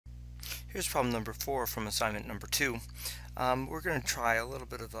Here's problem number 4 from assignment number 2. We're going to try a little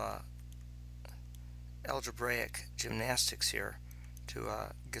bit of algebraic gymnastics here to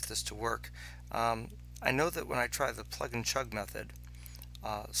get this to work. I know that when I try the plug and chug method,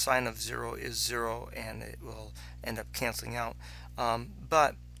 sine of 0 is 0 and it will end up canceling out.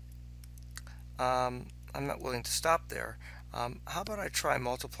 But I'm not willing to stop there. How about I try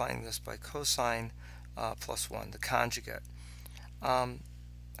multiplying this by cosine plus 1, the conjugate?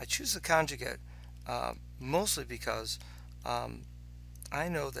 I choose the conjugate mostly because I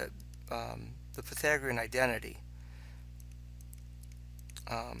know that the Pythagorean identity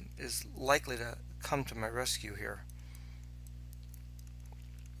is likely to come to my rescue here.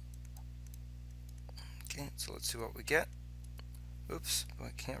 Okay, so let's see what we get. Oops, I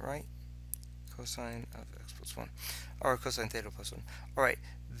can't write. Cosine of x plus 1, or cosine theta plus 1. Alright,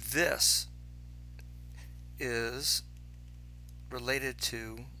 this is related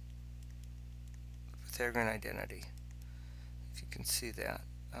to the Pythagorean identity, if you can see that.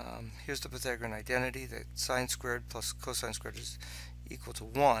 Here's the Pythagorean identity, that sine squared plus cosine squared is equal to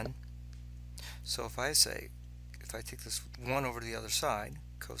 1. So if I take this 1 over to the other side,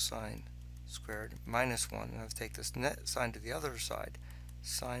 cosine squared minus 1, and I take this net sine to the other side,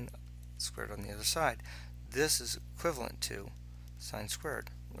 sine squared on the other side, this is equivalent to sine squared,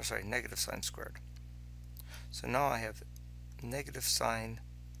 or sorry, negative sine squared. So now I have negative sine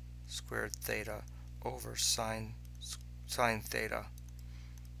squared theta over sine theta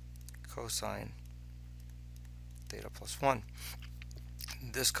cosine theta plus 1.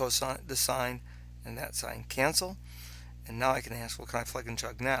 This sine and that sine cancel, and now I can ask, well, can I plug and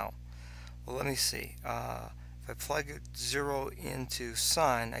chug now? Well, let me see. If I plug 0 into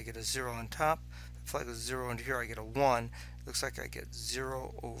sine, I get a 0 on top. If I plug a 0 into here, I get a 1. It looks like I get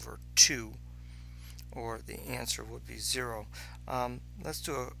 0 over 2, or the answer would be 0. Let's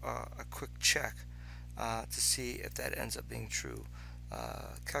do a quick check to see if that ends up being true.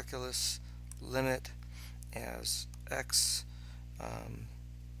 Calculus limit as x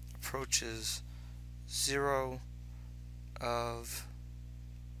approaches 0 of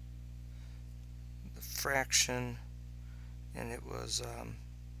the fraction, and it was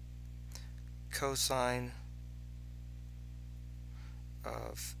cosine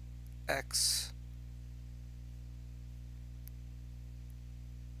of x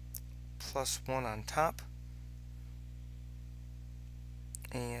plus 1 on top,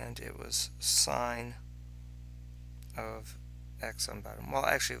 and it was sine of x on bottom. Well,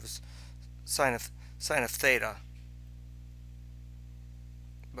 actually it was sine of theta,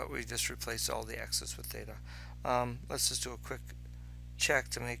 but we just replaced all the x's with theta. Let's just do a quick check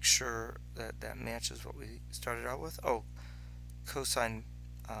to make sure that that matches what we started out with. Oh, cosine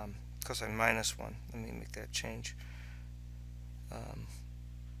minus 1. Let me make that change. Make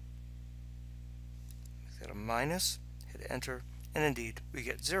that a minus, hit enter, and indeed we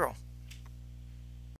get 0.